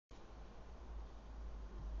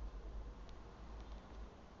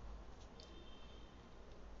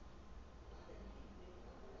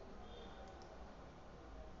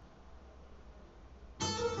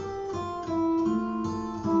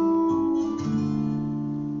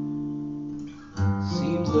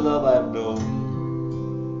the love I've known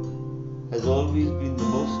has always been the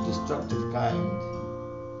most destructive kind.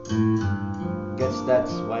 Guess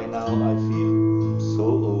that's why now I feel so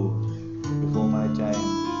old before my time.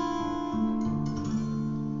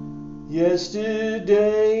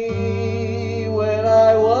 Yesterday, when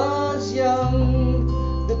I was young,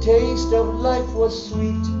 the taste of life was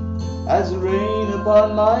sweet as rain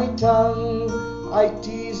upon my tongue. I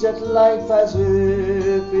teased at life as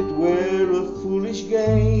if it were a foolish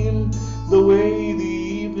game, the way the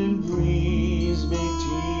evening breeze may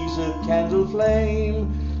tease a candle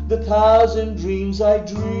flame. The thousand dreams I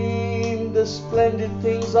dreamed, the splendid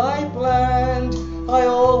things I planned, I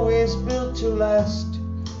always built to last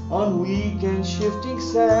on weak and shifting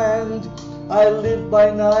sand. I lived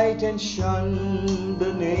by night and shunned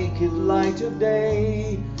the naked light of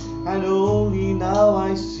day, and only now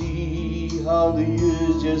I see how the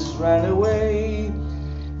years just ran away.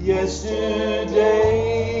 Yesterday,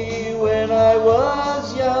 when I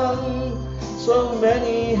was young, so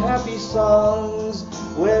many happy songs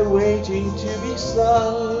were waiting to be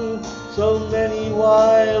sung. So many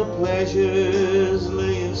wild pleasures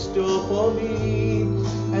lay in store for me,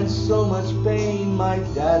 and so much pain my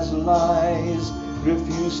dazzled eyes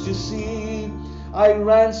refused to see. I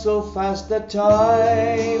ran so fast that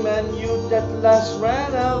time and youth at last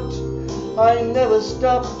ran out. I never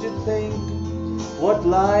stopped to think what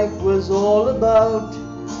life was all about,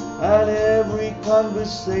 and every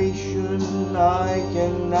conversation I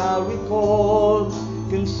can now recall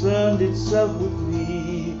concerned itself with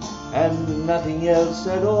me and nothing else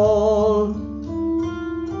at all.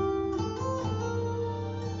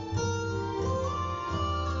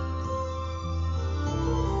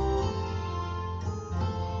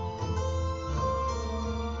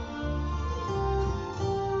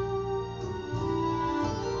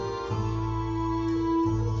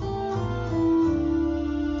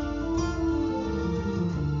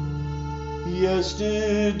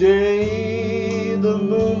 Yesterday the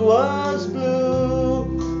moon was blue,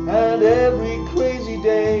 and every crazy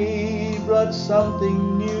day brought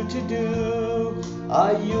something new to do.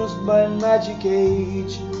 I used my magic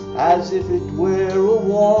age as if it were a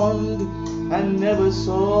wand, and never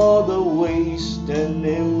saw the waste and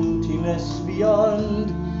emptiness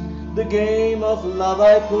beyond. The game of love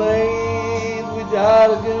I played with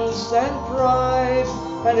arrogance and pride,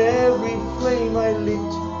 and every flame I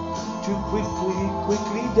lit too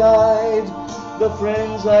quickly died. The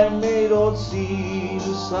friends I made all seemed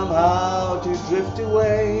somehow to drift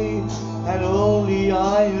away, and only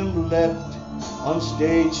I am left on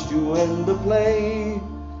stage to end the play.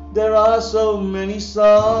 There are so many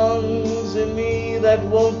songs in me that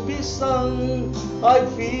won't be sung. I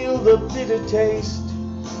feel the bitter taste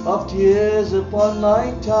of tears upon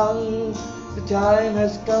my tongue. The time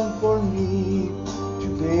has come for me